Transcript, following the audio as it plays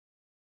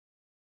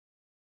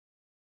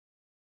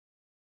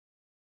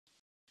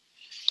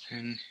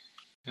And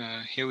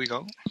here we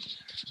go.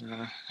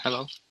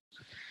 Hello.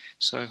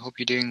 So I hope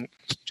you're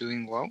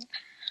doing well.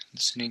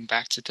 Listening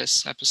back to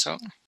this episode.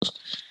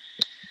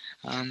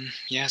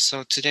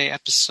 So today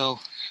episode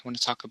I want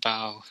to talk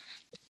about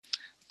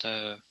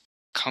the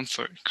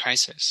comfort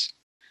crisis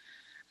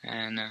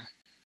and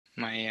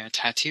my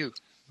tattoo,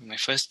 my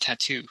first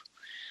tattoo,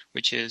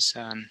 which is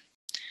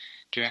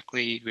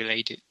directly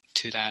related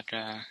to that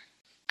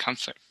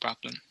comfort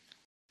problem.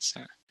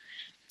 So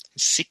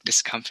seek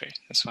discomfort.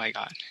 That's what I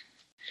got.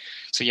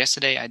 So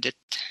yesterday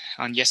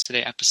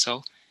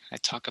episode I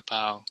talked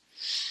about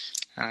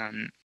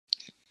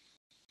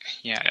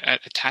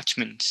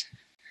attachments,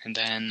 and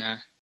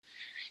then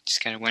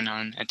just kind of went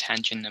on a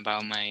tangent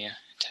about my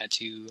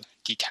tattoo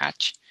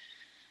detach.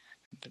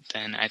 But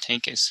then I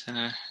think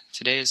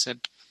today is a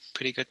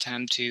pretty good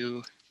time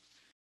to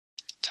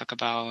talk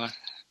about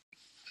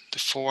the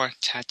 4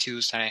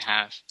 tattoos that I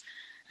have,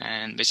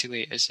 and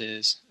basically this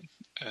is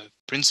a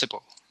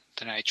principle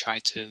that I try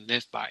to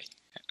live by.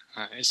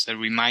 It's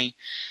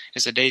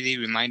a daily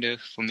reminder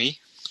for me.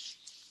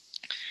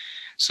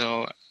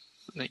 So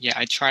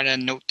I try to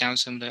note down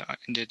some of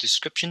the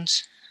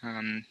descriptions.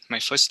 My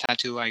first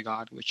tattoo I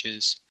got, which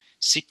is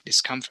seek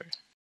discomfort.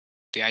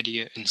 The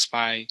idea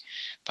inspired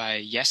by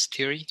Yes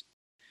Theory,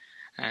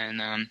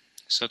 and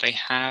so they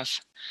have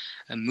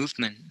a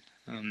movement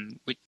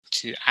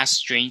to ask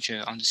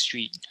stranger on the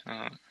street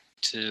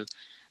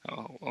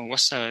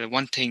what's the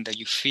one thing that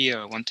you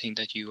fear, one thing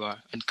that you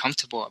are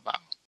uncomfortable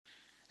about,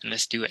 and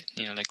let's do it.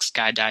 Like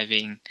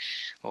skydiving,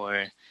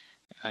 or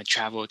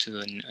travel to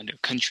another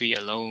country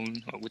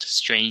alone or with a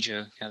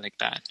stranger, kind of like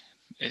that.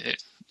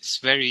 It's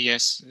very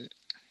it's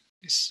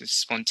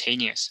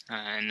spontaneous,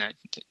 and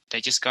they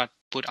just got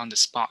put on the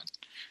spot,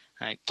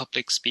 like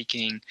public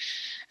speaking,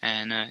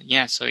 and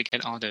so you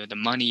get all the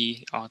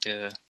money, all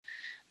the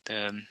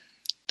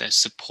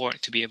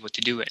support to be able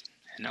to do it,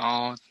 and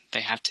all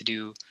they have to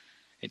do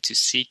is to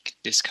seek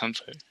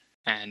discomfort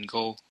and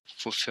go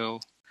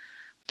fulfill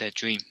their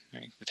dream,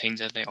 right? The things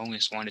that they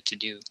always wanted to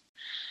do.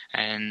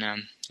 And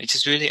it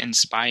just really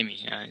inspired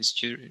me. It's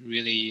just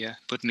really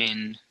put me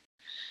in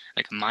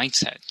like a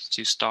mindset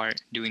to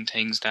start doing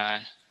things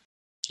that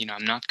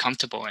I'm not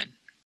comfortable in.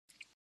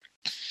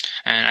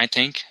 And I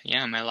think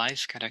my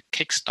life got a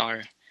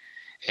kickstart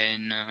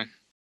in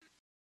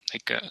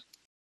like a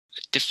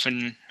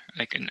different,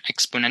 like an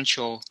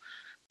exponential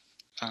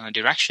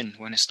direction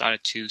when I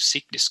started to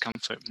seek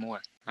discomfort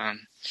more. I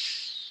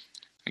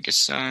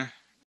guess want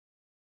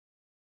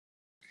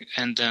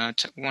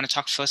to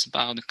talk first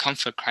about the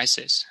comfort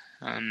crisis.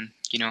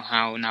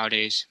 How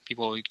nowadays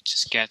people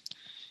just get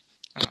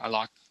a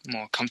lot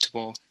more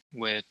comfortable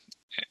with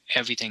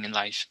everything in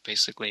life,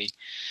 basically.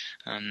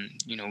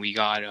 We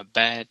got a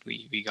bed,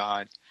 we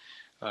got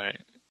a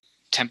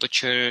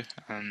temperature.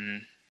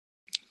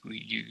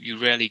 You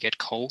rarely get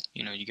cold.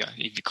 If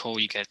you're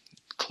cold, you get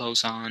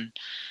clothes on,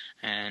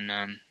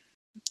 and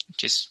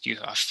just you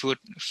have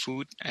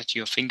food at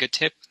your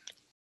fingertip,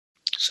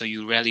 so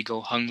you rarely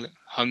go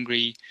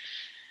hungry.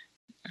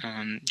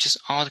 Just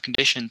all the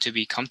condition to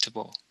be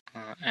comfortable,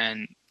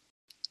 and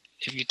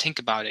if you think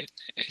about it,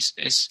 this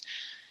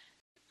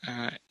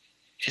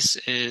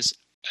is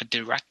a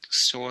direct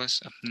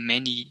source of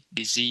many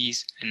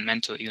disease and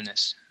mental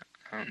illness.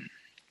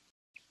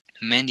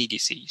 Many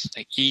disease,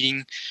 like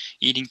eating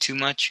too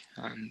much.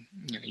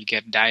 You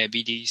get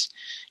diabetes,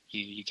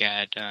 you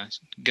get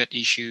gut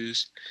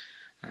issues,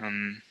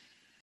 and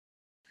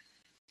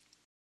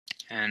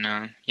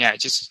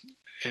just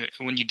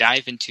when you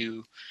dive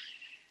into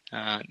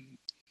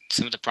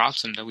some of the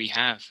problems that we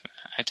have,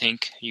 I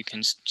think you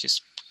can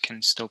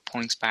still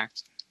point back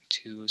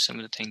to some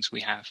of the things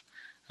we have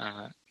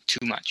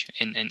too much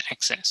in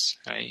excess,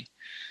 right?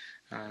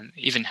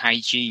 Even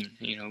hygiene,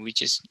 we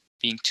just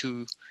being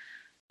too,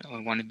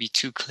 want to be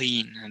too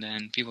clean, and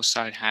then people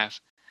start to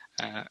have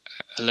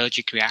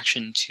allergic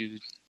reaction to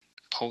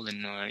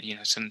pollen, or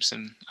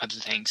some other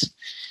things.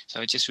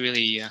 So it's just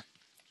really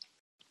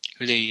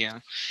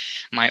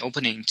my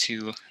opening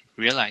to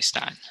realize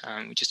that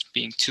just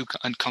being too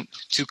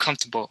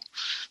comfortable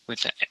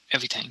with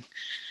everything.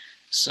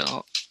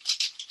 So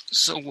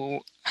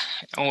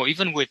or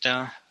even with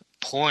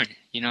porn,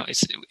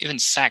 it's even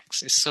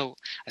sex is so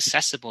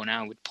accessible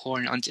now with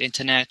porn on the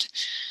internet.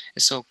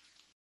 It's so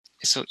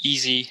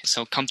easy,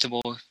 so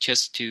comfortable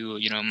just to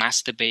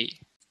masturbate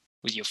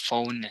with your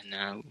phone,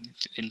 and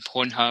in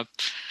Pornhub.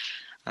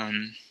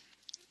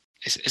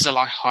 It's a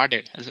lot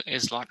harder.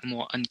 It's a lot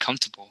more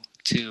uncomfortable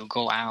to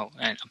go out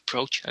and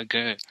approach a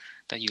girl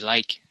that you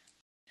like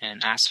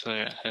and ask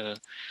for her,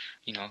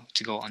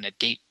 to go on a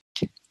date.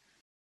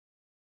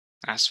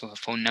 Ask for her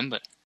phone number.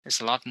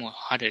 It's a lot more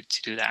harder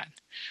to do that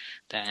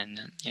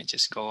than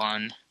just go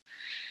on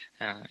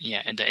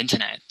in the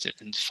internet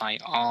and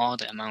find all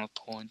the amount of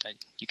porn that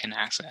you can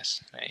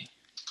access, right?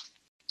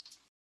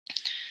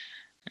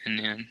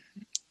 And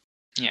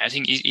I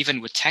think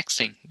even with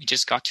texting, we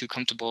just got too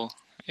comfortable.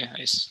 It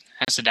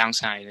has a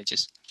downside.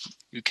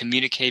 You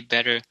communicate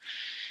better,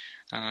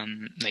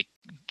 like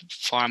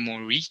far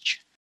more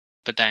reach,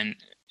 but then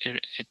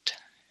it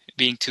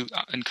being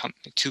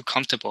too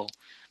comfortable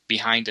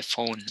behind the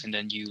phone, and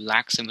then you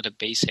lack some of the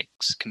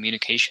basics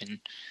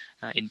communication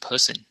in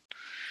person.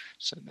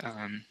 So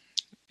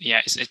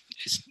yeah,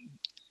 it's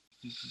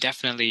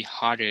definitely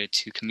harder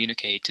to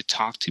communicate, to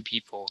talk to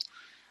people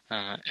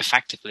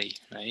effectively,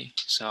 right?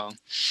 So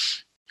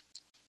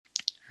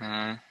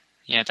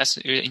yeah, that's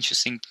really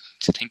interesting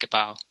to think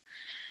about.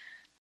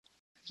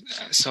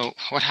 So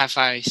what have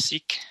I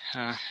seek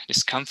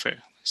discomfort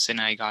since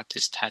I got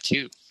this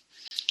tattoo?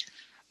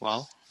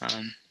 Well,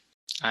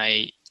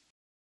 I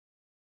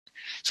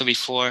so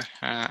before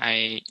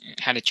I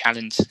had a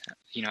challenge.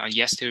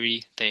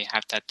 Yesterday they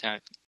have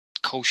that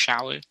cold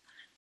shower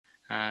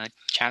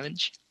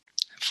challenge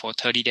for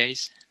 30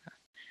 days.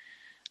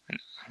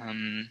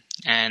 And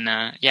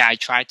yeah, I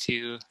try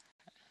to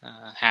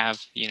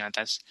have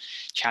that's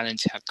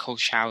challenge, have cold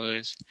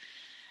showers,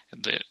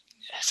 but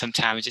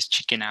sometimes I just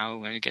chicken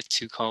out when it gets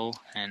too cold,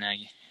 and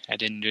I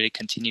didn't really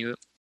continue it.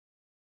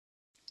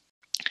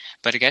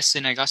 But I guess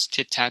when I got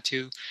the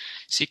tattoo,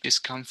 seek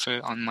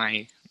discomfort on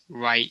my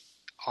right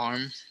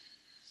arm,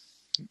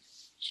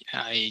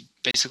 I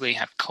basically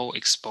have cold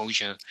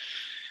exposure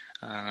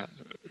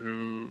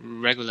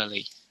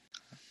regularly.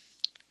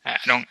 I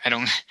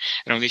don't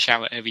really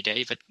shower every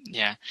day, but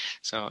yeah.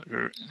 So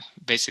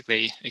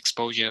basically,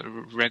 exposure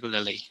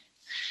regularly.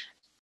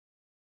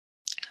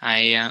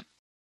 I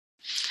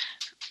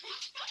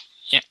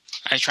yeah,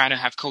 I try to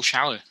have cold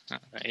shower.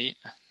 Right.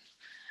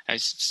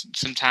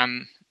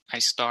 Sometimes I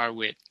start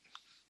with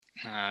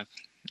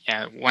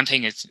yeah. One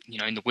thing is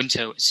in the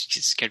winter it's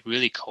just get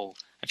really cold.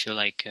 I feel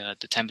like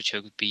the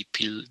temperature would be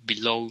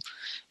below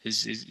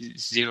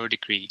 0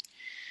 degree.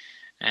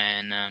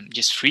 And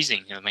just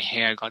freezing. My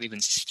hair got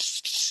even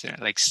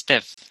like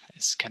stiff.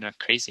 It's kind of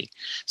crazy.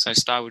 So I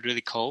start with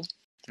really cold,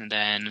 and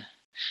then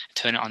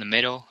turn it on the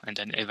middle, and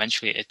then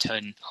eventually it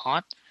turned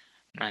hot,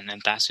 and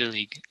then that's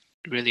really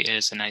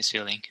is a nice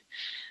feeling.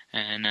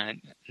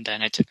 And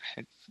then I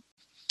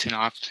turn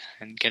off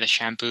and get a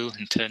shampoo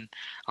and turn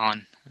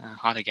on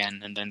hot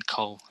again, and then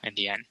cold at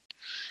the end.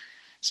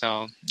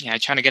 So yeah, I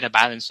try to get a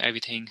balance to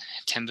everything.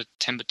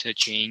 Temperature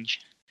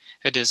change.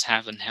 It does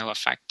have a health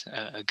effect,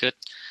 a good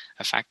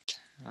effect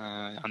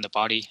on the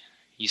body.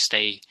 You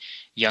stay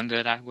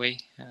younger that way,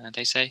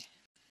 they say.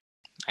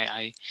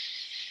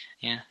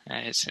 Yeah,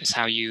 it's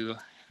how you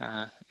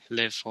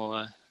live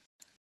for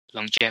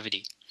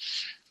longevity.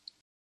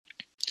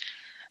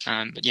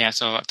 But yeah,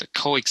 so the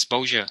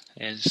co-exposure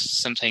is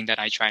something that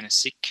I try to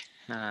seek,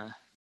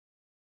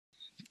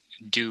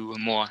 do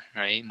more,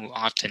 right? More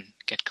often,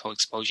 get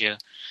co-exposure,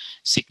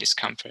 seek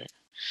discomfort,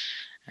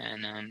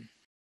 and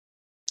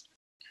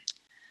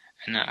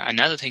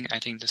another thing I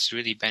think that's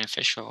really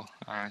beneficial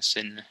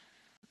since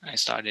I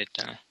started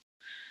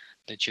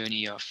the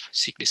journey of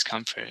seek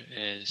discomfort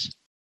is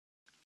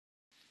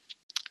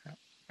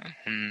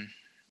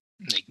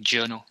like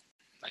journal,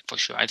 like for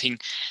sure. I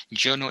think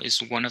journal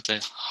is one of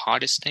the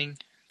hardest thing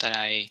that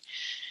I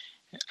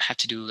have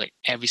to do like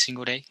every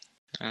single day.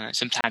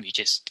 Sometimes you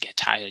just get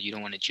tired. You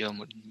don't want to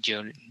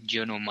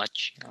journal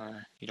much.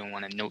 You don't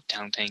want to note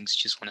down things.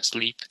 You just want to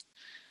sleep.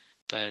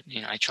 But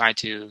I try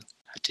to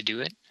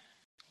do it.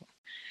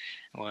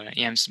 Or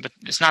yeah, but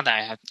it's not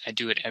that I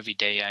do it every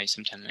day.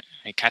 Sometimes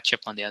I catch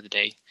up on the other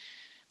day.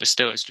 But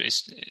still,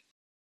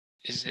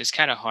 it's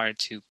kind of hard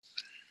to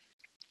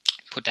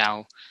put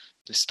out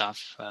the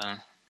stuff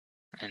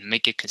and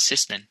make it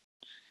consistent.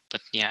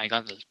 But yeah, I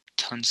got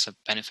tons of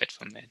benefit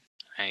from it.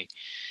 I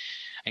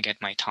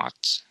get my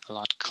thoughts a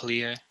lot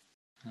clearer.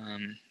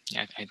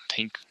 Yeah, I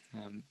think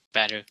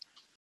better,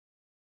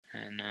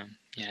 and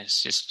yeah,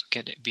 it's just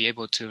be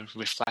able to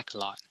reflect a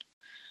lot.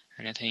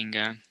 And I think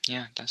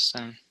yeah, that's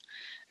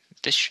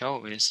this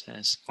show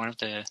is one of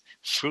the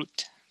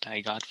fruit that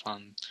I got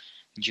from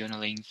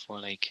journaling for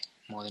like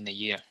more than a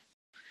year.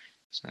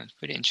 So it's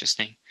pretty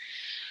interesting.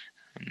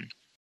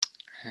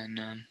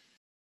 And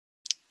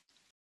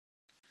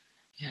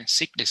yeah,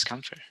 seek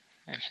discomfort.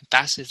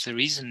 That is the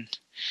reason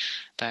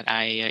that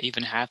I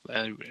even have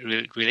a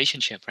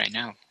relationship right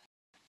now.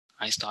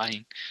 I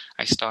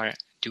start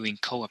doing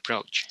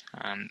co-approach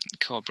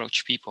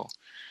people,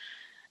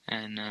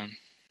 and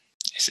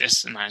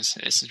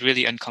it's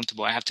really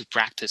uncomfortable. I have to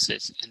practice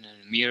it in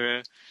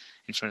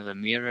front of the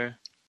mirror.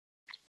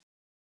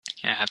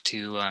 I have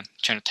to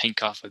try to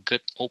think of a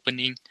good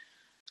opening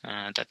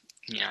that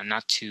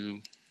not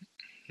too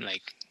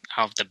like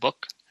out of the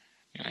book.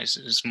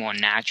 It's more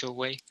natural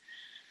way.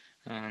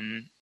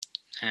 And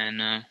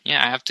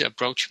yeah, I have to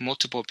approach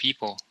multiple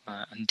people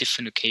on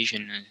different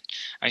occasions.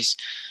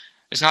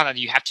 It's not that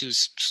you have to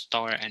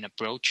start an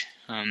approach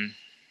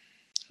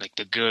like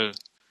the girl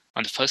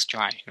on the first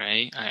try,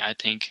 right? I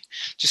think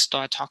just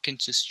start talking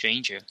to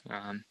stranger,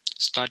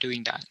 start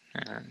doing that,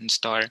 and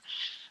start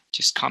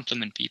just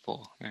compliment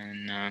people.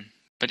 And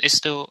but it's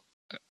still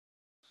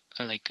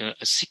like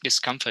a sick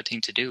discomfort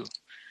thing to do,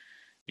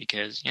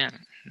 because yeah,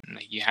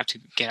 like you have to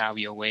get out of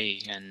your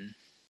way and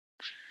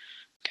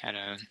kind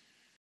of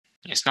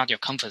it's not your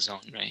comfort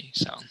zone, right?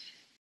 So,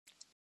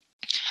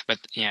 but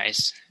yeah,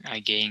 I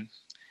gain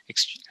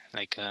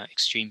like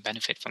extreme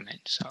benefit from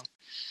it.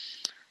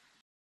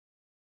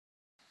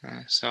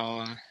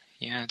 So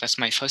yeah, that's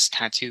my first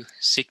tattoo.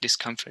 Seek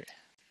discomfort.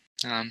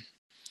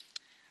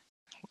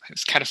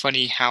 It's kind of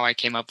funny how I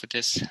came up with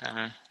this.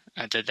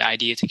 The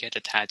idea to get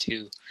a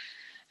tattoo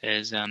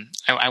is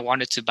I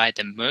wanted to buy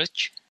the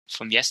merch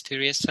from Yes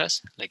Serious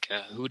Us, like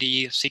a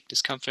hoodie, Seek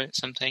Discomfort,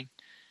 something,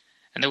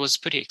 and it was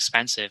pretty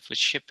expensive with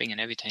shipping and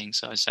everything.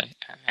 So it's like,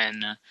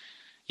 and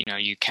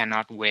you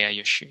cannot wear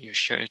your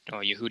shirt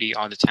or your hoodie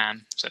all the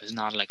time, so it's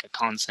not like a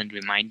constant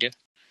reminder.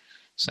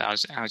 So I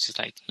was just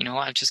like, you know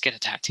what, I'll just get a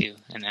tattoo,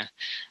 and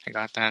I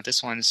got that.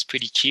 This one's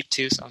pretty cheap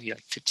too, so only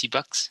like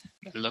 $50.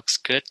 It looks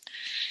good.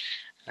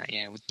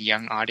 Yeah, with the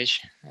young artist.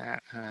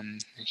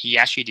 He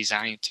actually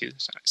designed it too,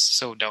 so it's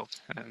so dope.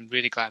 I'm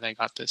really glad I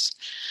got this.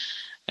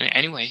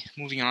 Anyway,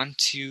 moving on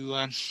to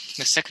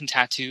the second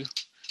tattoo.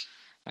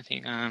 I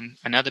think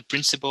another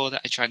principle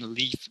that I try to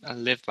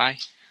live by.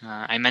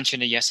 I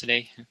mentioned it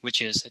yesterday,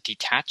 which is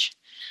detach.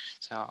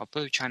 So I'll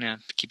probably try to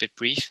keep it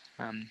brief.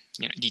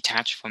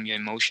 Detach from your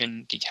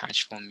emotion,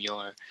 detach from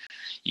your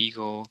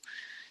ego,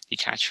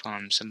 detach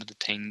from some of the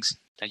things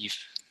that you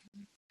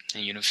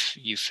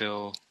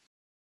feel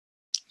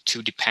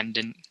too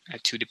dependent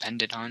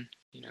on.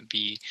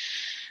 Be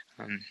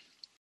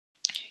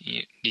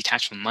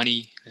detach from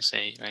money, let's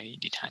say, right?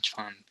 Detach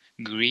from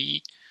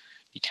greed,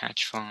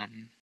 detach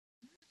from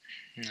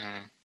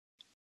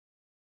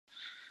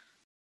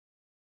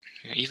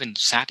even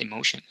sad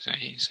emotions,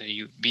 right? So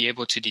you be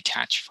able to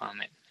detach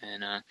from it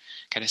and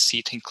kind of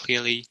see things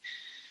clearly.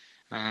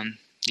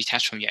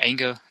 Detach from your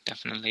anger,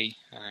 definitely,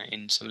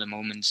 in some of the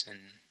moments, and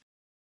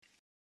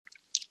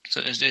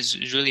so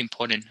it's really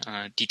important.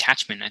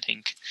 Detachment, I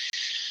think.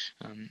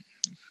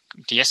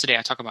 Yesterday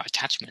I talked about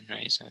attachment,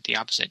 right? So the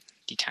opposite,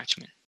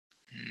 detachment.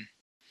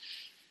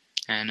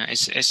 And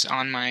it's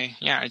on my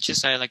It's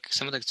just like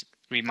some of the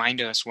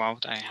reminder as well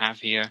that I have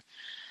here.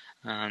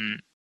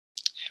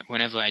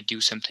 Whenever I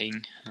do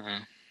something,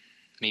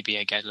 maybe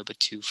I get a little bit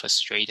too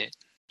frustrated,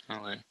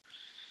 or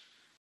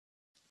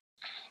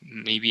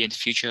maybe in the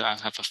future I'll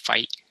have a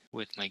fight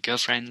with my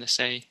girlfriend, let's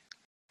say.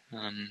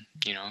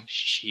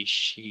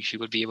 She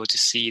would be able to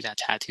see that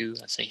tattoo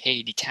and say,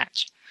 "Hey,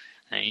 detach."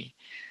 Right?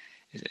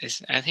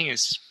 I think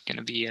it's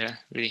gonna be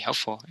really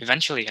helpful.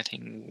 Eventually, I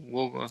think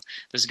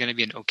there's gonna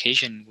be an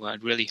occasion where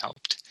it really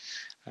helped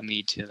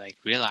me to like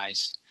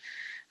realize,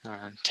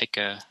 take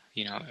a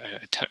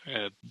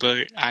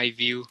bird eye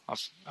view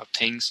of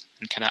things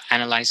and kind of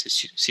analyze the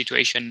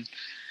situation,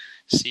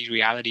 see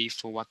reality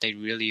for what they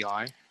really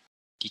are,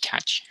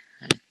 detach.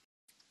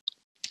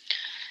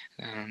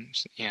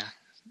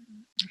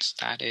 So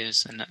that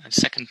is a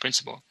second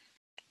principle.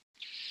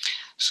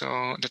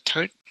 So the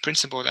third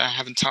principle that I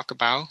haven't talked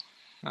about,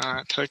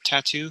 third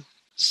tattoo,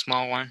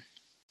 small one,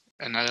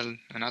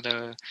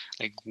 another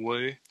like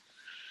word,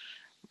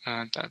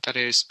 that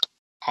is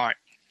art.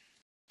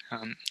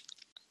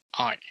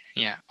 Art,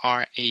 yeah,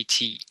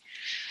 RAT.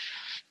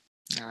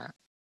 Uh,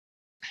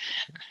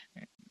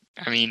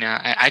 I mean,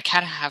 I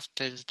kind of have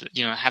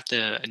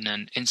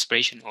an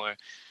inspiration, or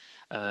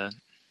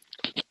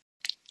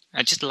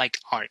I just like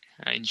art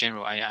in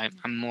general.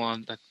 I'm more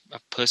a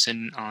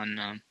person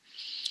on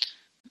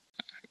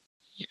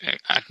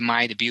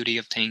admire the beauty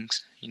of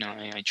things.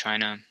 I try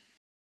to,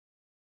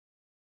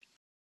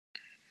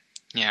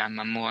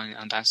 I'm more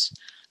on that,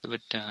 a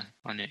bit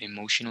on the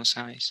emotional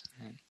side.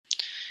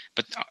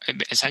 But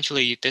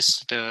essentially,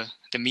 the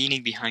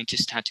meaning behind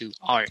this tattoo,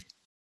 art,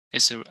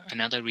 is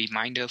another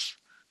reminder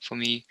for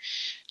me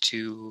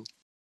to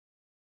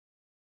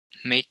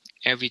make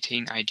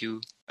everything I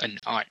do an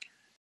art.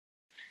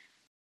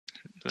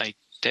 Like,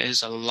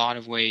 there's a lot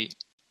of way.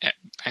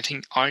 I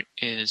think art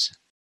is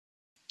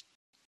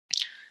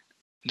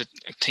the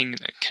thing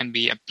that can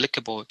be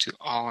applicable to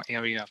all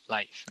area of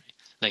life, right?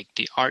 Like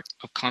the art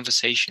of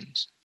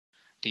conversations,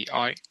 the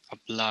art of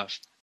love,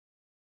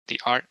 the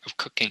art of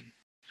cooking,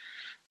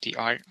 the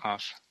art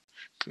of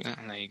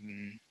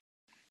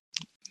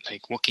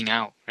like working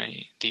out,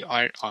 right? The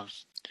art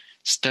of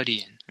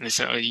studying. And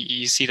so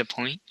you see the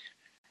point.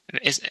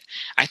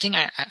 I think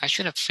I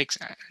should have fixed.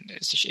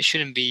 It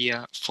shouldn't be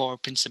 4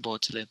 principle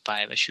to live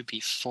by. It should be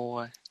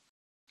 4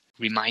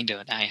 reminder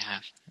that I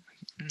have.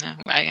 No,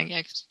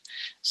 I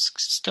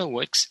still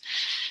works.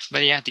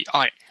 But yeah, the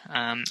art.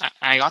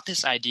 I got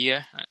this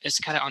idea. It's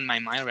kind of on my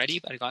mind already,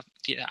 but I got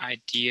the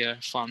idea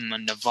from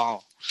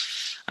Naval.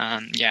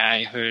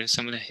 I heard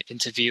some of the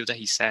interview that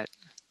he said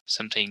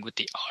something with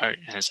the art,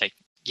 and it's like,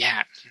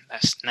 yeah,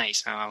 that's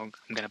nice. I'm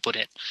gonna put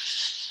it,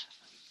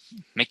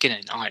 make it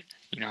an art.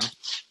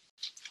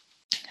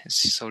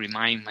 So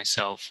remind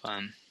myself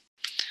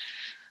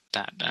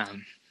that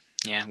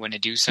when I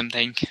do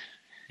something,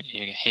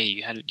 hey,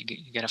 you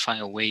gotta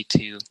find a way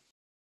to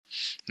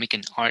make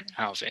an art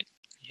out of it.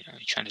 You're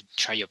trying to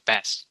try your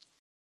best,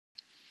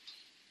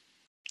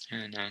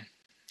 and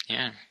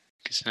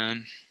because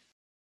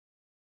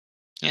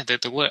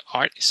the word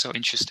art is so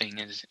interesting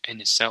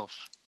in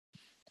itself.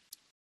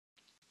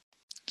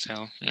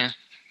 So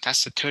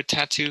that's the third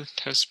tattoo,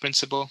 third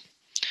principle,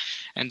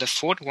 and the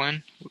fourth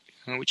one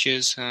which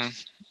is not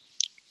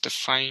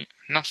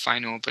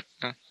final, but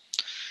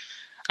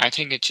I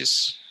think it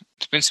just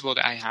the principle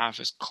that I have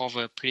is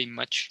cover pretty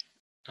much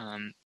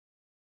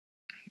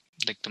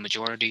like the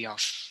majority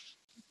of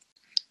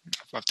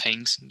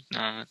things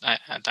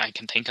that I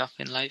can think of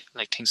in life,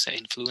 like things that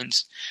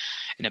influence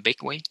in a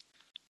big way.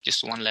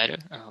 Just one letter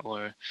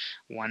or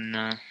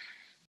one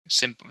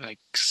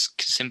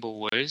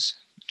simple words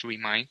to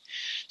remind.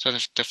 So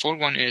the fourth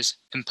one is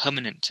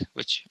impermanent,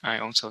 which I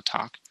also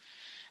talked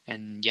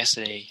in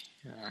yesterday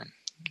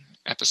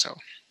episode.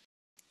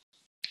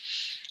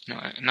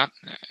 No,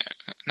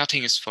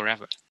 nothing is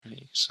forever.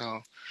 Right?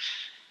 So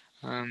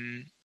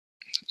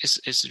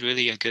it's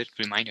really a good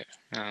reminder.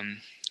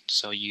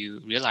 So you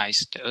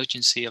realize the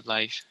urgency of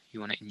life. You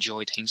want to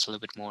enjoy things a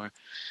little bit more,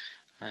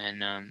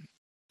 and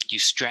you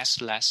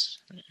stress less.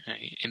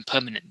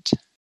 Impermanent.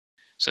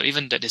 So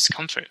even the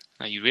discomfort,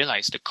 you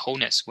realize the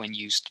coldness when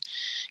you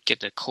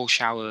get the cold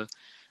shower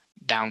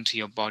down to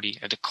your body,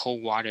 the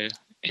cold water,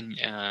 and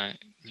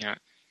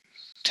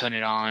turn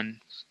it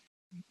on.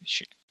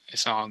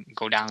 It's all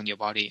go down your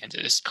body, and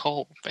it's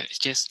cold, but it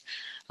just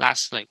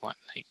lasts like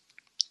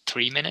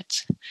 3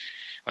 minutes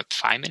or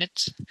 5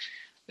 minutes.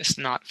 It's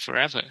not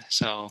forever.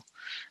 So,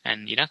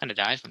 and you're not gonna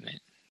die from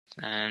it.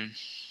 And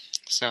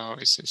so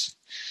it's just,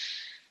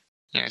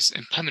 it's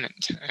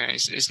impermanent.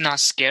 It's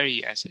not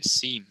scary as it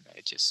seems.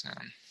 It just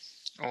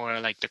or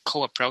like the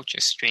co-approach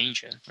a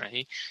stranger,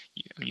 right?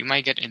 You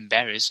might get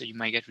embarrassed or you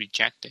might get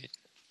rejected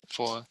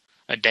for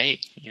a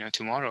day.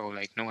 Tomorrow,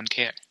 like no one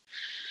cares.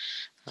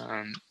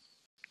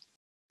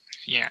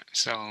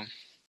 So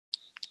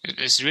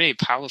it's really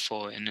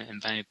powerful in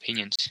my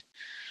opinion.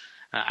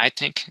 I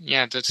think,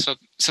 so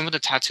some of the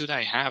tattoo that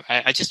I have,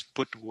 I just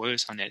put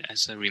words on it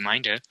as a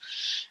reminder,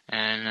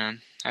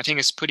 and I think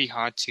it's pretty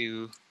hard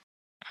to.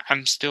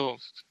 I'm still,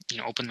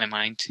 open my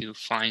mind to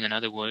find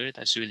another word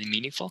that's really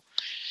meaningful,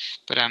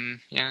 but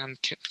I'm kind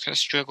of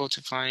struggle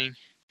to find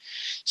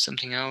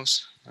something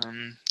else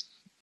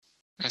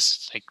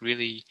that's like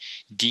really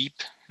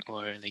deep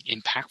or like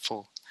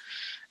impactful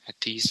at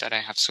these that I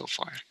have so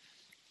far.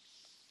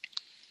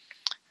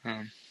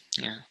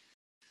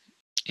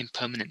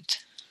 Impermanent.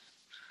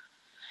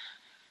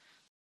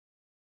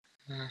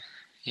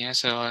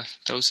 So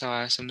those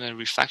are some of the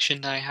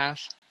reflection that I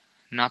have,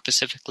 not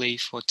specifically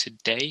for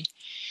today.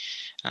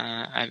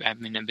 I've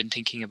been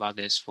thinking about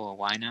this for a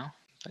while now,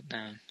 but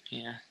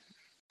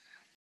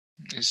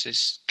it's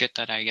just good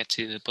that I get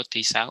to put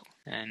these out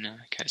and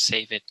kind of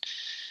save it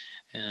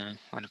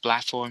on a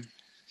platform,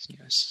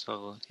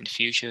 so in the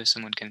future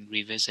someone can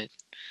revisit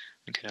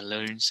and kind of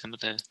learn some of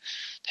the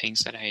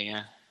things that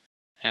I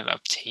have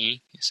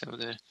obtained, some of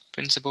the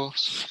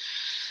principles,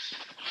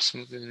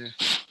 some of the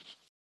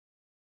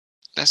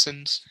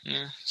lessons,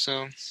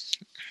 or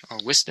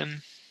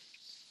wisdom.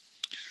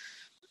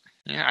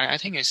 I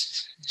think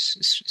it's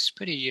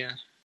pretty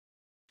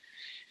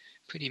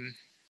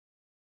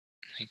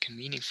like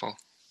meaningful.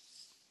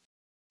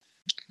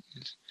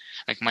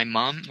 Like my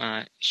mom,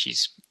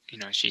 she's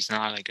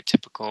not like a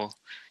typical.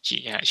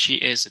 She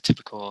is a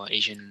typical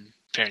Asian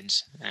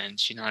parents, and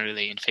she's not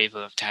really in favor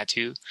of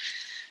tattoo.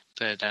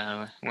 But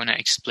when I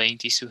explained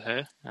this to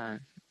her,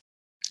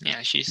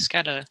 she's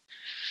gotta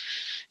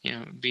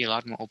be a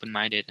lot more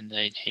open-minded and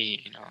like,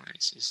 hey,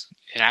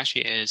 it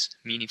actually is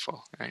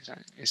meaningful, right?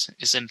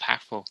 It's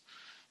impactful.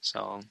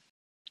 So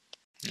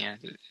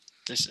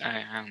this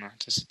I don't know.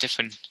 This is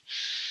different.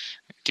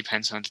 It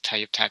depends on the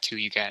type of tattoo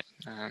you get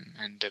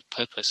and the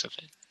purpose of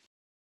it.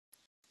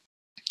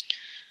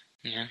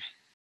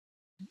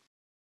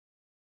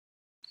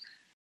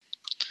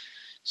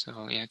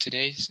 So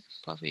today's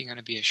probably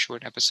gonna be a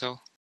short episode.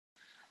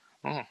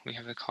 Oh, we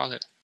have a caller.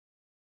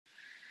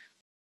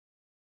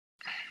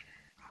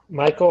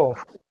 Michael.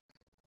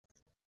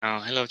 Oh,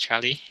 hello,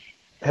 Charlie.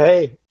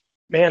 Hey,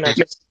 man, I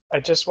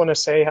just want to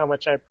say how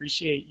much I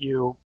appreciate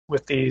you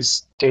with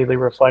these daily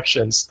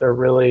reflections. They're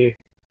really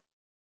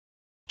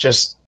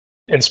just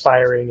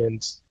inspiring,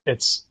 and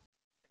it's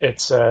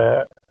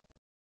I'm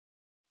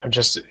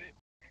just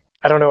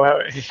I don't know how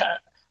I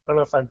don't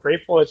know if I'm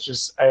grateful. It's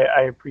just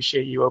I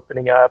appreciate you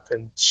opening up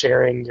and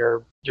sharing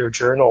your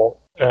journal.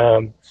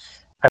 I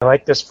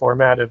like this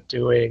format of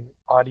doing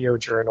audio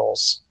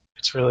journals.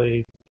 It's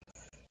really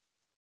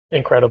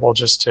incredible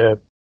just to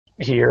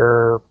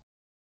hear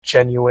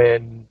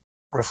genuine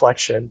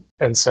reflection.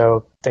 And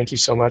so thank you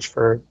so much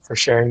for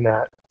sharing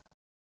that.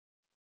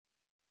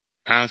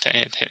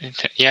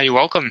 You're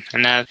welcome.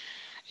 And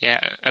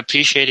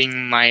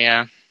appreciating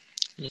my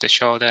the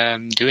show that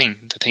I'm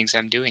doing, the things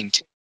I'm doing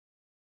too.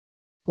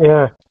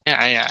 Yeah.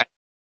 Yeah.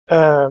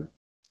 A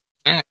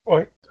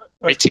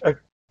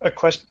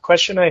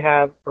question I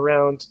have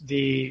around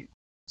the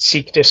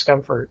Seek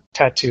Discomfort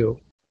tattoo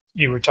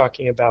you were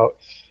talking about.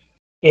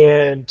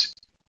 And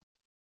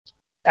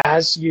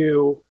as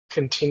you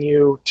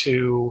continue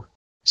to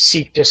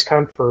seek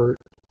discomfort,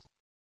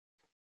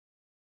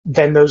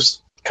 then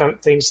those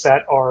things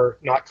that are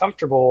not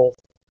comfortable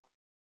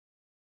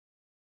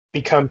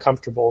become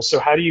comfortable. So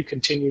how do you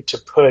continue to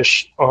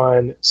push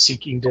on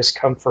seeking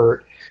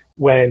discomfort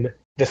when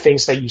the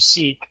things that you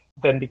seek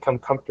then become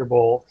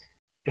comfortable.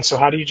 And so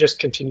how do you just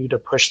continue to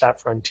push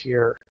that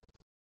frontier?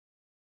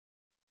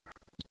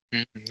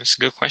 That's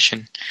a good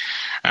question.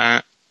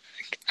 I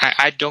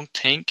don't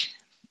think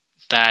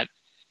that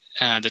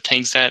the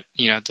things that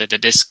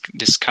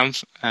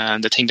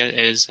the thing that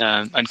is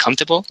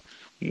uncomfortable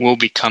will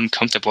become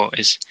comfortable.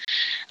 Is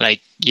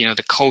like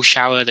the cold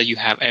shower that you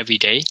have every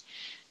day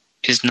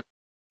is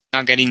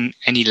not getting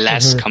any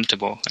less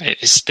comfortable.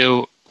 It's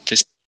still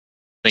this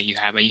that you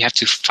have, and you have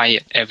to fight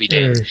it every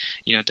day.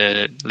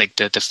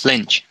 The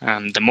flinch,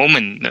 the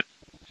moment.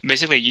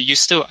 Basically, you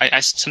still. I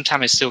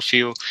sometimes I still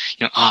feel,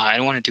 I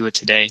don't want to do it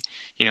today.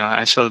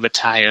 I feel a bit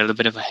tired, a little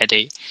bit of a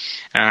headache.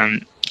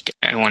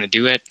 I want to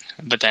do it,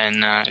 but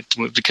then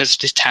because of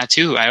this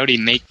tattoo, I already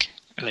make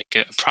like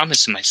a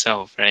promise to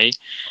myself, right?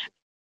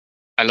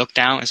 I look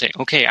down and say,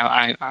 okay,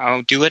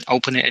 I'll do it,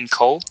 open it in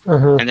cold,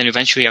 and then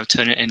eventually I'll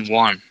turn it in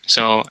warm.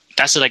 So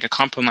that's like a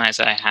compromise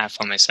that I have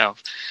for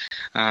myself.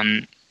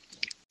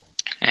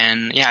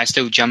 And yeah, I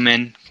still jump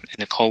in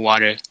the cold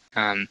water,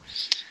 and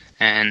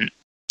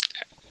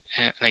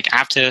like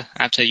after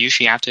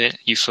it,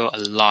 you feel a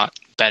lot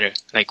better.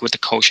 Like with the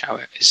cold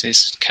shower,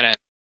 it's kind of.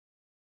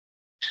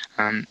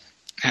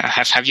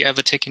 Have you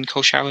ever taken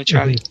cold shower,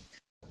 Charlie?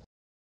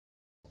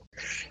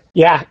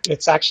 Yeah,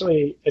 it's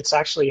actually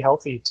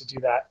healthy to do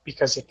that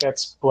because it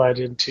gets blood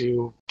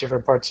into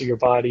different parts of your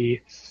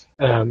body.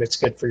 It's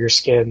good for your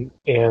skin,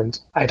 and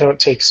I don't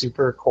take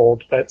super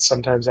cold, but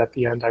sometimes at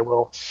the end I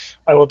will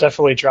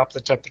definitely drop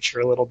the temperature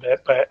a little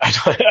bit, but I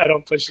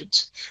don't push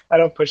it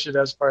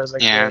as far as I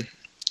can.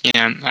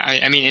 Yeah.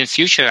 I mean, in the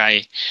future,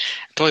 I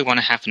probably want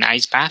to have an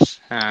ice bath.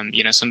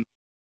 Some.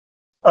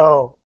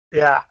 Oh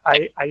yeah,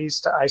 I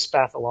used to ice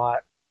bath a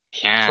lot.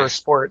 Yeah. For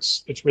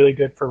sports. It's really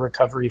good for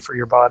recovery for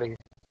your body.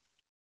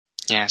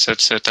 Yeah, so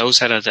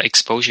those are the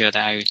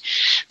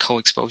cold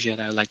exposure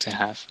that I would like to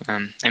have.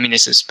 I mean,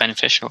 this is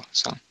beneficial.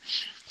 So,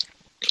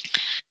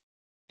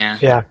 yeah.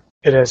 Yeah,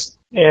 it is.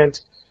 And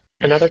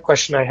another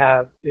question I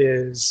have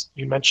is,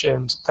 you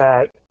mentioned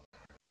that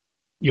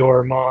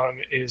your mom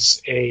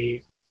is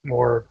a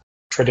more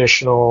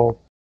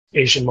traditional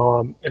Asian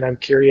mom, and I'm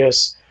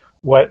curious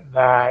what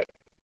that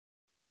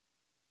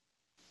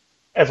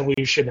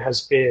evolution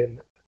has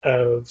been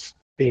of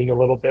being a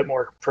little bit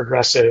more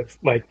progressive.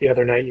 Like the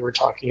other night you were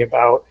talking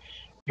about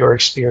your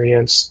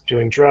experience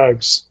doing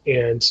drugs,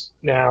 and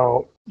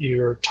now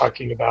you're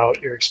talking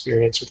about your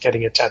experience with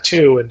getting a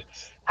tattoo, and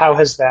how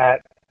has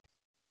that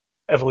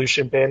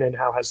evolution been, and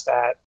how has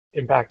that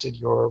impacted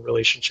your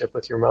relationship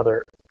with your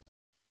mother?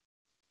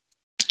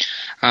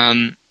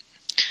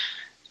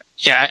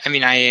 Yeah, I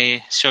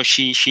mean, so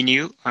she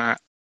knew.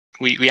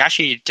 We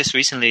actually just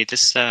recently,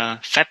 this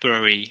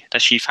February,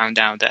 that she found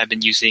out that I've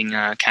been using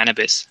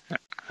cannabis,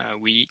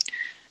 weed,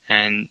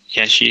 and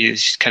yeah,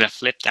 she's kind of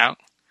flipped out.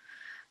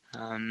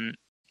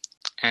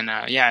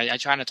 Yeah, I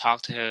try to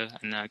talk to her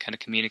and kind of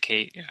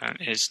communicate.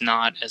 It's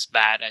not as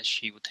bad as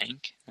she would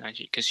think,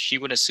 because she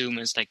would assume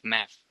it's like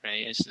meth,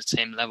 right? It's the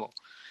same level.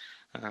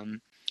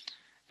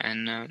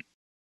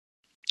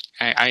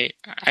 I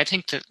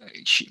think that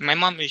my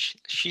mom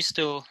she's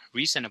still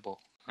reasonable.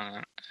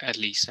 At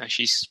least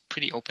she's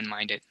pretty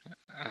open-minded.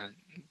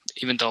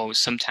 Even though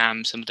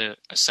sometimes some of the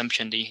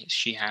assumption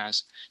she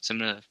has,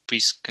 some of the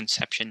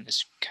preconception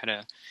is kind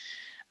of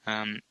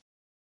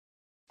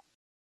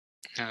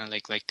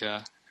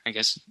I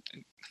guess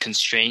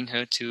constrain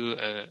her to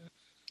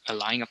a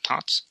line of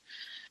thoughts,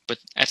 but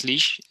at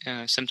least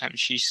sometimes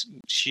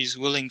she's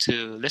willing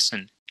to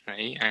listen,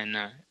 right, and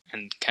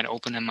kind of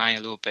open her mind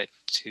a little bit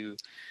to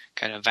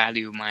kind of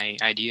value my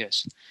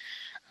ideas.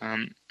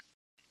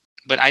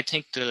 But I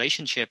think the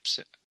relationships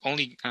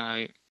only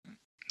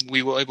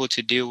we were able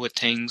to deal with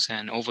things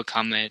and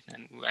overcome it,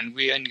 and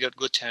we're in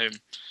good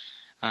term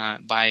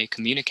by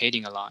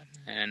communicating a lot,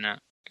 and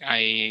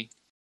I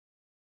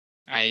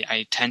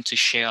tend to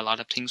share a lot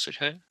of things with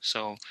her.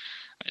 So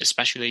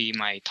especially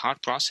my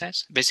thought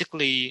process,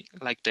 basically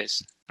like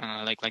this,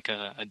 like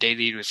a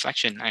daily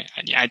reflection.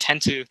 I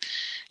tend to,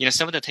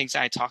 some of the things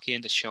I talk here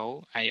in the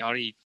show, I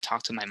already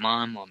talked to my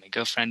mom or my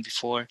girlfriend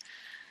before.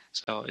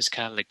 So it's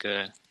kind of like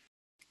the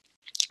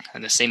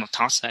same of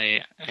thoughts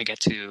I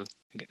get to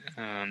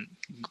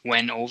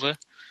went over.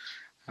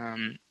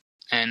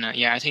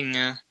 Yeah, I think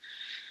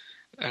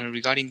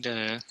regarding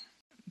the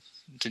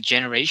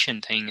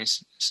generation thing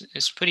is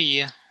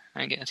pretty. I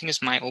think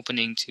it's mind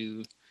opening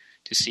to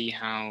see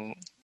how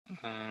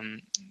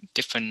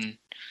different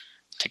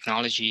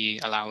technology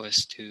allow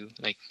us to,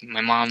 like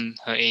my mom,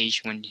 her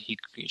age when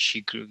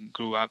she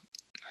grew up,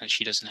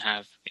 she doesn't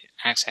have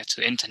access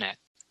to internet,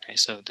 right?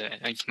 So the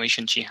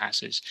information she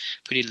has is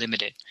pretty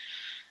limited.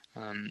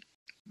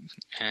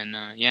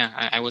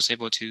 Yeah, I was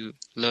able to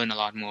learn a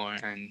lot more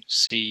and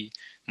see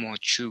more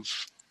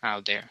truth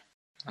out there.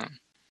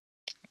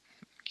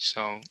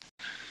 So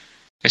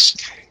it's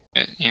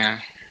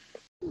yeah.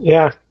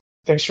 Yeah,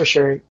 thanks for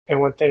sharing. And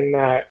one thing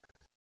that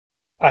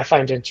I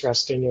find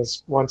interesting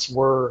is, once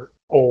we're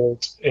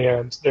old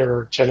and there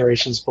are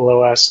generations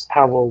below us,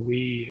 how will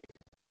we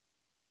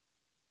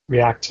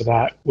react to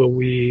that? Will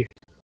we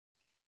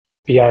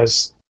be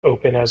as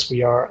open as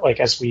we are, like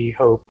as we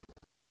hope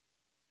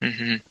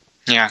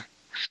Yeah.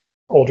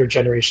 older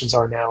generations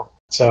are now.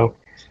 So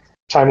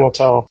time will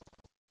tell.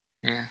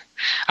 Yeah.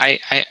 I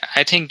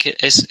think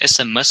it's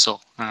a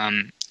muscle.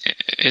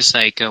 It's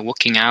like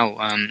working out,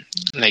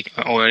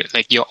 or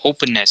like your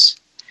openness.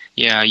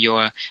 Yeah,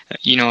 your,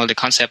 the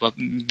concept of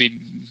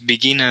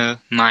beginner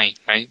mind,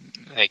 right?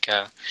 Like,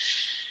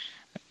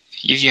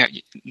 if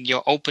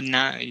your open,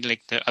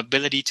 like the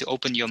ability to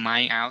open your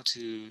mind out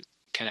to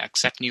kind of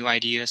accept new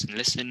ideas and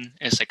listen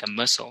is like a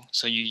muscle.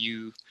 So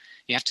you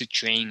have to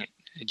train it.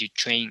 You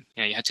train,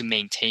 you have to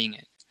maintain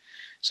it.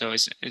 So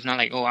it's not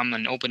like, oh, I'm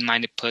an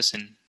open-minded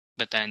person,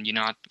 but then you're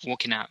not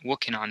working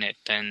on it.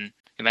 Then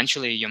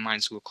eventually your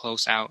minds will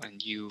close out,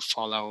 and you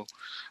follow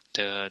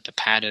the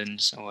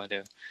patterns or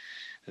the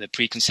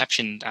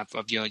preconception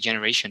of your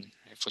generation,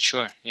 for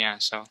sure. Yeah.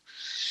 So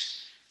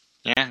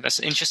yeah, that's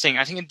interesting.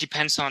 I think it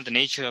depends on the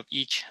nature of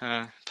each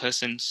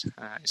person's.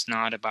 It's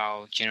not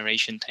about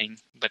generation thing,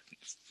 but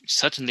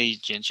certainly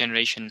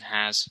generation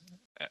has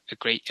a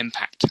great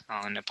impact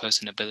on a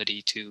person's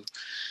ability to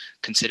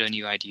consider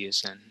new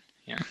ideas. And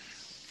yeah.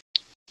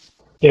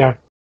 Yeah.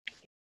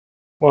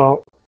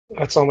 Well,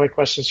 that's all my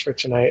questions for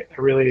tonight.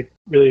 I really,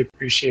 really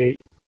appreciate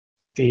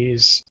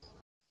these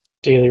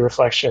daily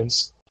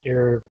reflections.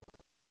 Your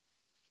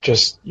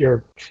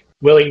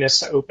willingness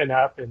to open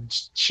up and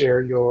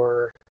share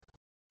your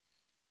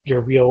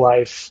real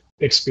life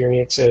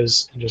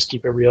experiences and just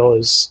keep it real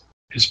is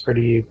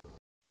pretty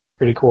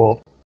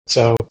cool.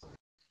 So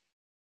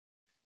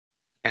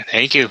Yeah,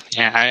 thank you.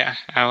 Yeah,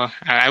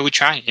 I would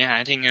try. Yeah,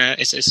 I think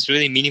it's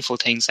really meaningful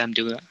things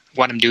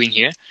what I'm doing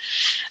here,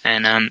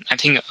 and I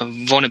think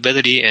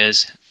vulnerability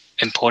is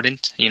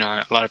important.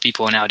 A lot of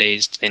people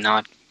nowadays, they're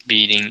not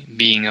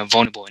being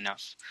vulnerable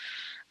enough.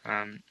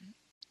 And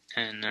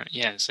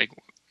yeah, it's like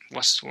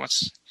what's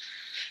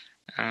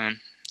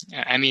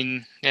I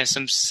mean, there's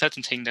some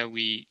certain thing that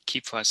we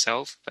keep for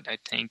ourselves, but I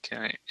think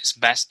it's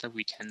best that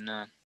we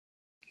can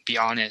be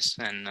honest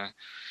and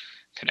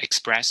can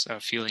express our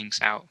feelings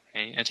out.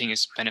 Right? I think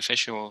it's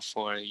beneficial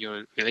for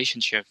your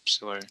relationships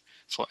or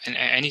for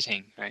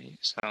anything, right?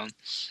 So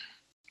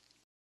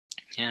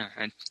yeah,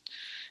 and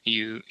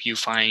you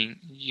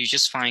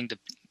just find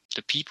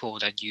the people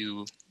that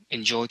you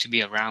enjoy to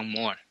be around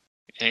more,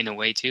 in a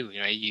way too,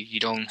 right? You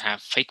don't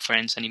have fake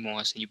friends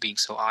anymore, so you're being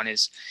so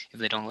honest. If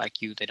they don't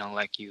like you, they don't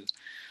like you.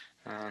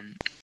 Um,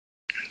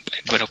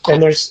 but of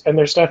course, and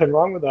there's nothing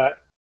wrong with that.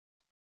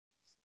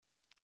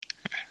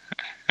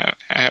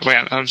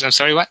 well, I'm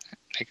sorry, what?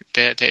 Like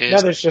there No,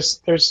 is. there's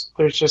just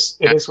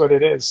it is what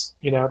it is.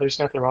 There's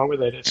nothing wrong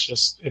with it. It's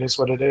just it is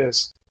what it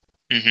is.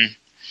 Mm-hmm.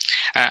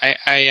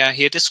 I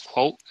hear this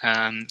quote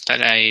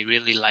that I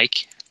really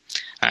like.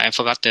 I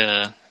forgot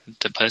the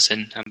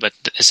person, but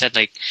it said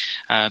like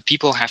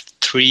people have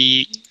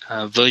three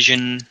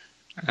version,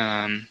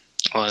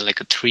 or like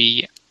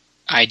three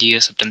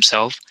ideas of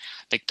themselves,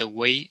 like the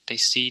way they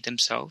see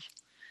themselves,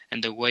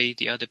 and the way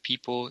the other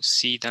people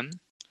see them,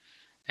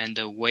 and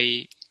the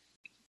way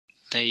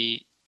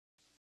they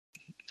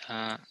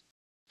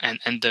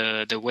and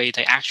the way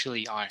they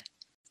actually are.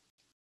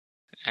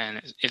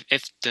 And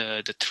if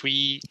the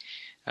three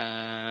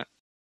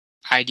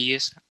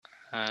ideas,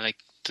 like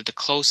the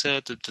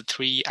closer the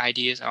three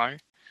ideas are,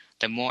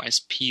 the more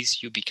at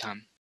peace you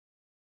become.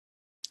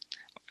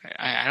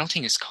 I don't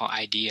think it's called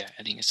idea.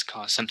 I think it's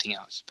called something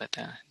else. But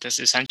that's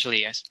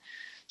essentially it.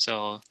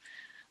 So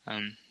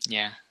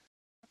yeah,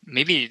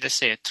 maybe let's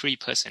say a three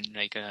person,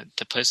 like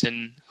the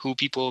person who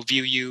people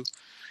view you,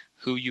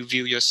 who you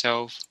view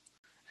yourself,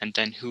 and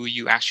then who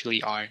you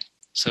actually are.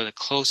 So the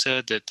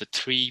closer the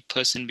three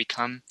person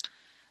become,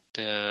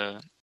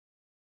 the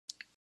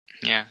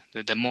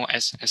more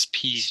as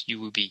peace you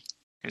will be.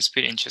 It's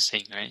pretty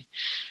interesting, right?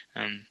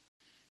 And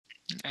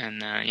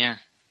yeah,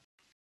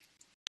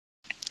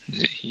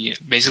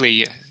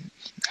 basically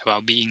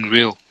about being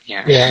real.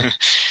 Yeah.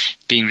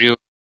 Being real.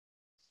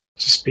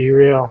 Just be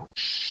real.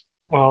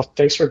 Well,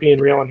 thanks for being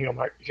real and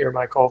here,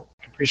 Michael.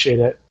 I appreciate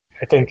it.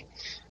 I think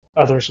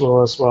others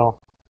will as well.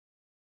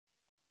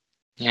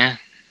 Yeah,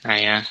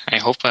 I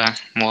hope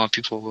more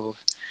people will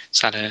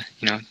start to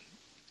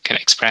can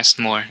express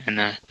more.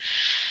 And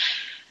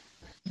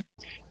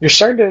you're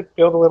starting to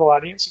build a little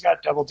audience. You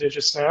got double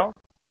digits now.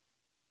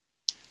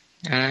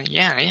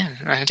 Yeah,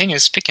 I think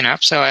it's picking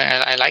up, so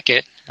I like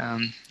it.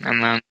 I'm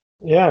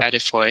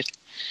excited for it.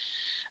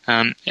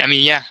 I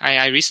mean, yeah,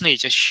 I recently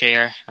just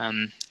shared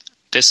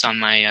this on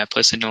my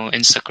personal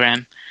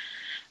Instagram.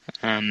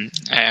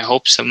 I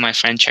hope some of my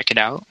friends check it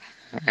out.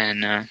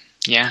 And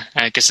yeah,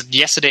 because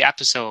yesterday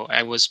episode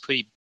I was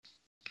pretty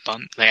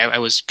bummed. Like I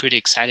was pretty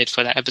excited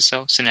for that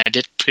episode, and I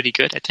did pretty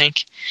good, I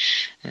think.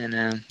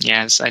 And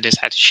yeah, so I just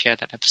had to share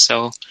that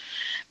episode.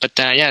 But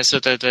yeah,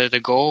 so the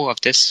goal of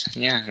this,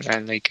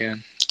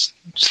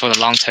 for the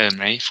long term,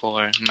 right?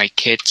 For my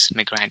kids,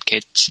 my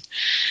grandkids,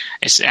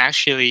 it's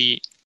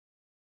actually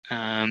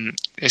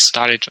it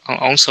started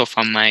also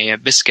from my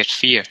biscuit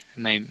fear,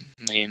 my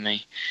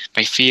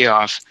fear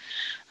of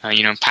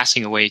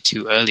passing away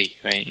too early,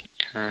 right?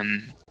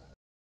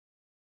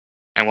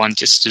 I want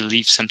just to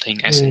leave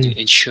something as an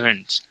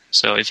insurance.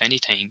 So if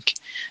anything,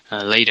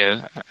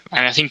 later,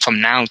 and I think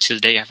from now till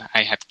the day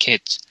I have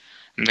kids,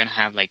 I'm gonna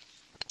have like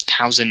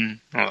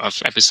 1,000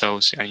 of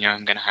episodes.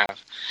 I'm gonna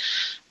have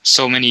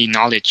so many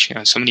knowledge,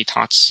 so many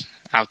thoughts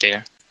out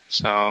there.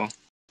 So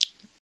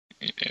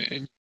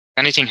if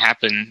anything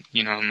happen,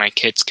 my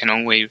kids can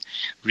always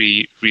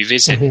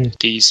revisit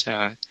these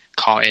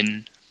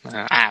call-in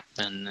app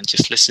and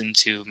just listen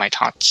to my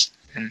thoughts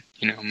and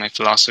my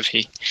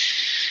philosophy.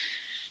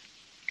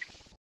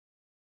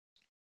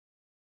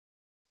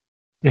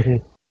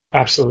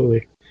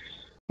 Absolutely.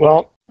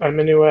 Well, I'm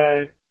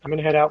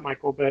gonna head out,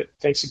 Michael. But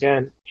thanks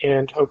again,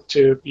 and hope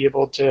to be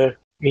able to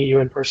meet you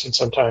in person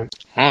sometime.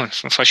 Oh,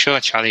 for sure,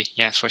 Charlie.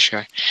 Yeah, for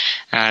sure.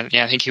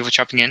 Yeah, thank you for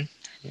chopping in.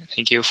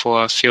 Thank you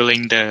for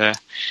filling the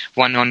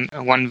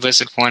one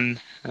versus one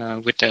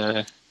with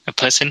a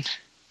person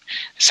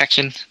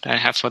section that I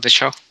have for the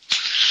show.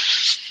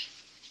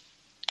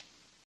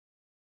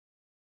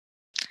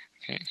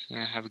 Okay,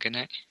 yeah, have a good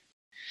night.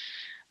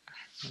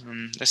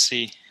 Let's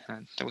see.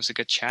 That was a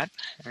good chat,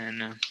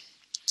 and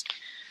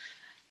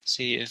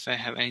see if I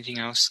have anything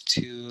else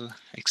to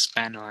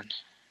expand on.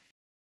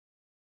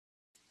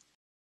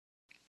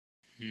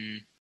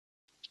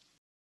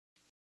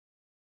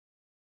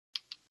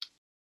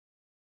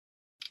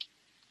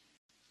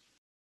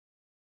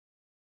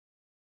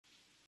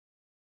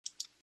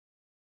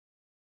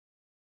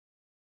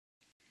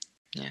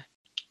 Yeah.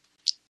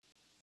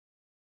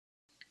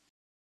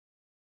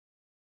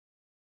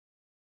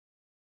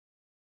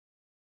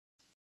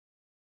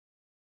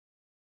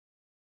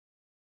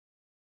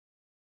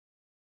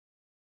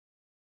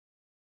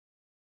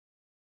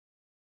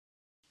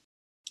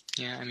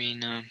 Yeah, I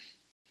mean,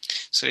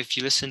 so if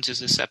you listen to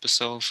this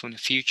episode from the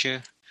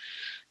future,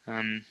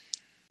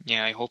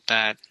 yeah, I hope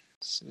that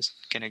it's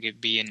gonna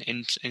be an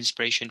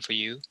inspiration for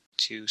you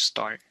to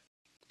start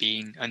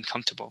being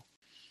uncomfortable,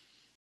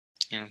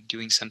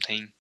 doing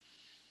something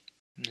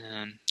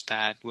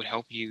that would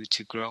help you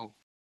to grow.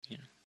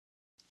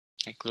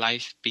 Like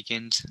life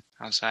begins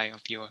outside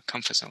of your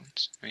comfort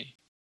zones, right?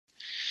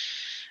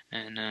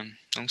 And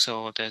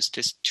also, there's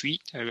this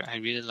tweet I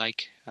really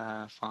like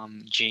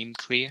from James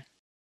Clear.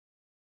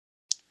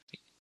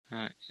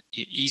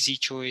 Easy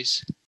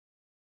choice,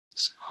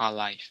 hard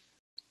life,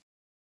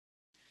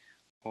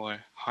 or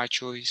hard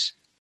choice,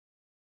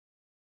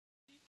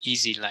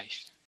 easy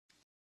life.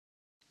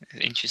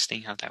 It's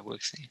interesting how that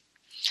works.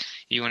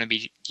 You want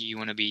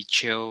to be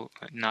chill,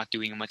 not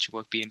doing much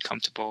work, being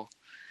comfortable.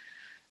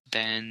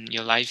 Then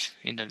your life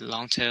in the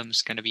long term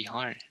is gonna be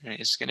hard.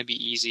 It's gonna be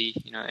easy.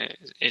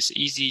 It's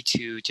easy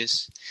to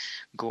just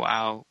go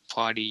out,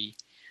 party,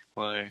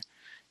 or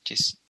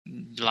just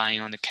lying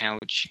on the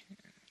couch,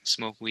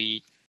 smoke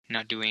weed,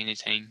 not doing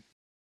anything,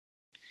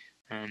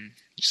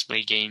 just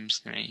play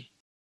games, right?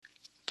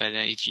 But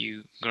if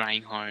you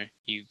grind hard,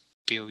 you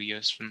build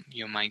your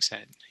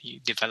mindset, you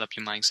develop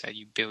your mindset,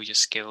 you build your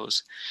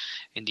skills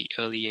in the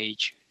early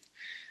age.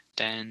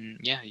 Then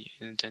yeah,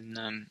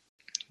 then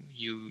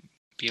you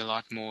be a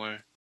lot more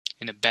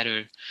in a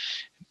better,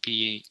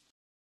 be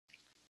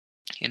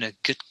in a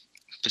good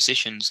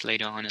positions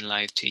later on in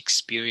life to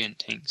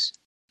experience things.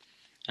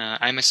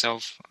 I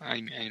myself,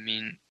 I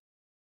mean,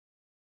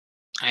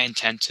 I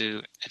intend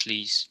to at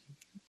least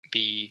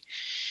be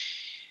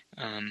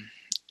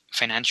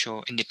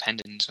financial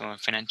independence or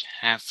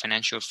have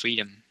financial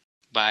freedom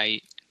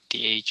by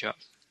the age of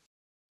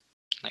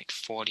like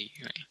 40.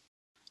 Right?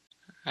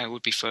 I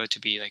would prefer to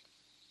be like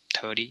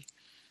 30,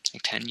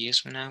 like 10 years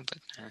from now. But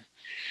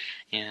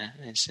yeah,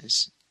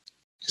 it's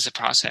a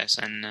process,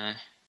 and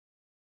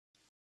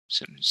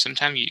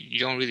sometimes you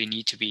don't really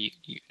need to be.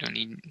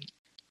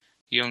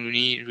 You don't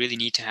really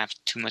need to have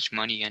too much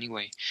money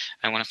anyway.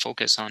 I want to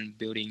focus on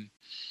building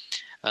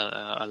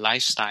a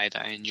lifestyle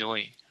that I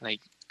enjoy.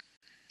 Like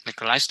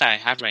the lifestyle I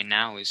have right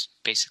now is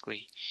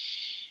basically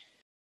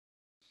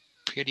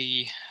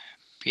pretty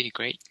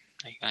great.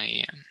 Like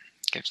I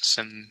get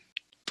some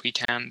free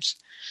times,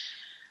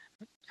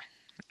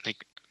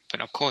 like,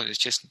 but of course it's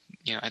just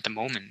at the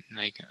moment,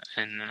 like,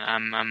 and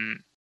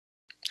I'm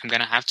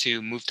gonna have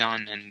to move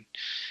down and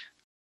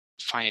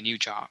find a new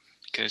job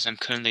because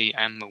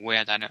I'm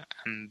aware that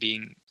I'm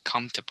being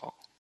comfortable,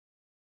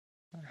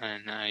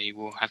 and I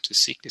will have to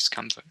seek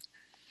discomfort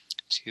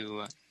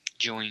to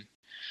join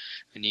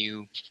a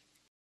new,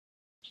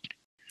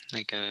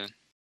 like a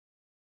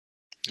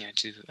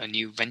to a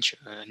new venture,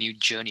 a new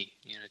journey,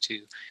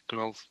 to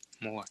grow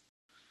more.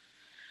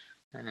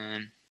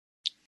 And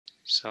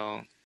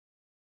so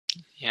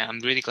yeah, I'm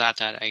really glad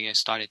that I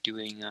started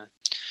doing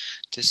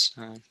this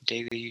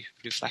daily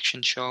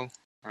reflection show.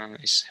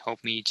 It's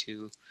helped me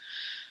to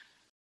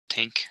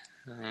think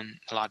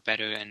a lot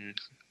better and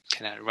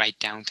kind of write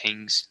down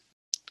things.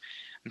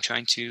 I'm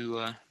trying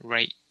to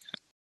write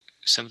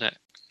some of the.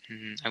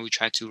 I will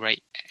try to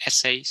write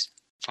essays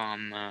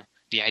from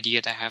the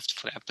idea that I have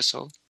for the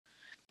episode,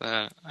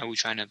 but I will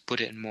try to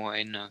put it more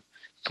in a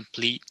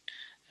complete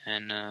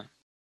and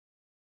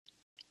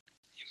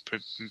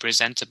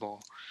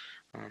presentable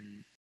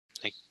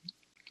like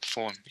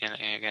form. Yeah,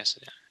 I guess.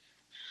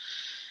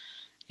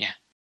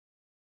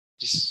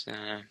 just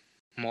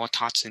more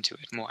thoughts into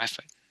it, more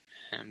effort.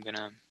 I'm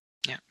gonna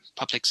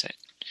publish it,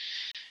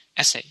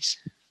 essays.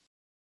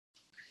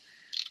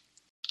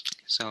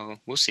 So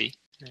we'll see.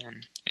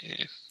 And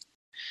if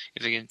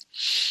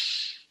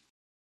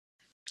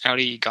I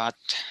already got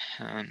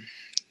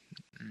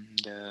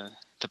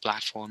the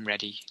platform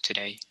ready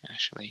today,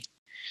 actually.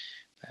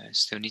 But I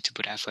still need to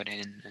put effort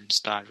in and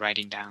start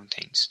writing down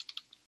things.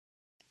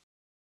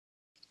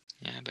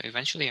 Yeah, but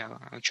eventually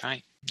I'll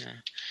try.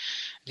 I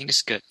think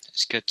it's good.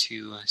 It's good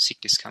to seek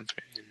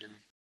discomfort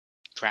and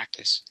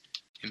practice,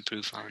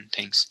 improve on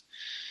things.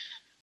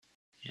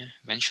 Yeah,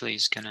 eventually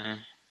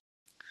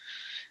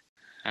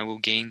I will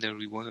gain the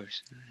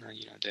rewards,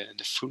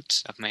 the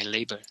fruits of my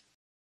labor.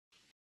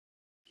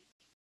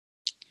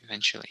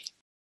 Eventually.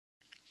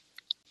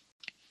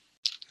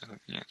 So,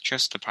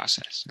 trust the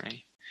process,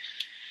 right?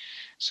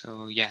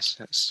 So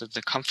yes, so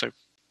the comfort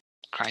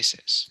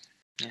crisis.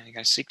 Yeah, you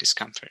gotta seek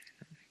discomfort.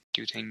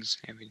 Do things.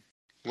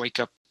 Wake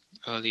up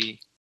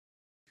early.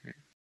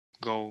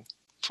 Go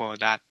for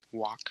that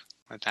walk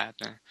or that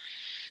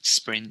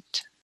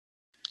sprint,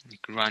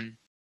 like run.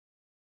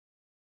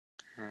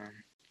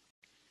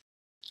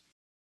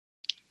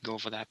 Go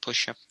for that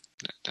push-up,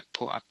 that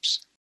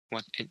pull-ups.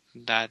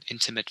 That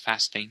intermittent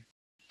fasting.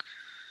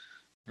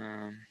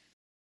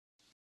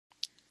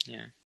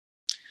 Yeah.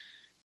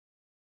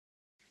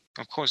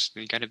 Of course,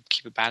 you gotta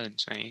keep a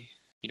balance, right?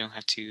 You don't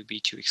have to be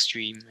too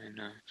extreme, and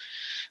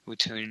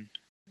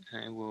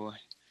it will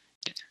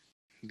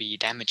be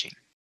damaging.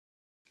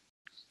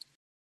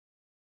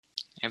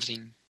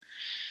 Everything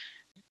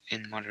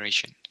in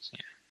moderation. Yeah.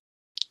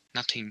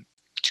 Nothing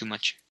too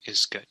much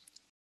is good.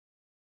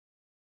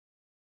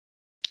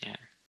 Yeah.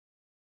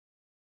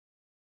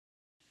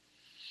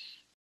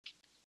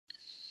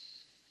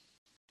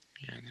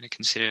 Yeah, I'm gonna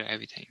consider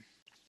everything.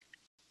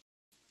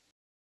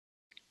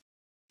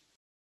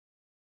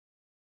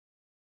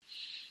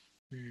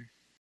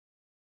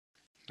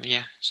 But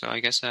yeah, so I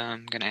guess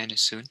I'm gonna end it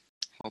soon.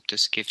 Hope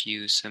this gives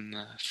you some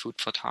food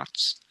for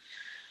thoughts.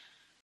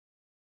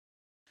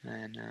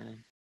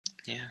 And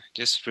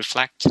just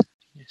reflect,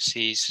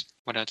 see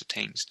what are the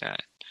things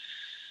that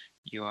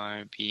you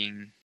are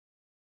being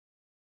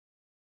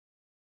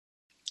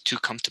too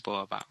comfortable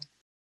about.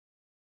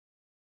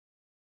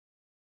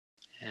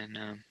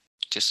 And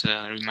just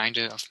a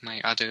reminder of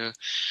my other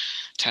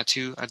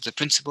tattoo, the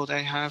principle that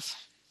I have.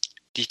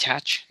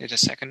 Detach is the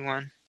second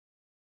one.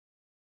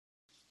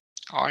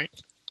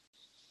 Art.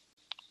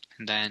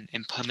 And then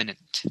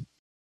impermanent.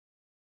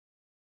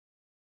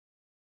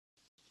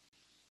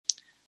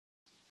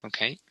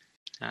 Okay.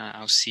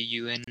 I'll see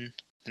you in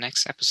the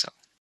next episode.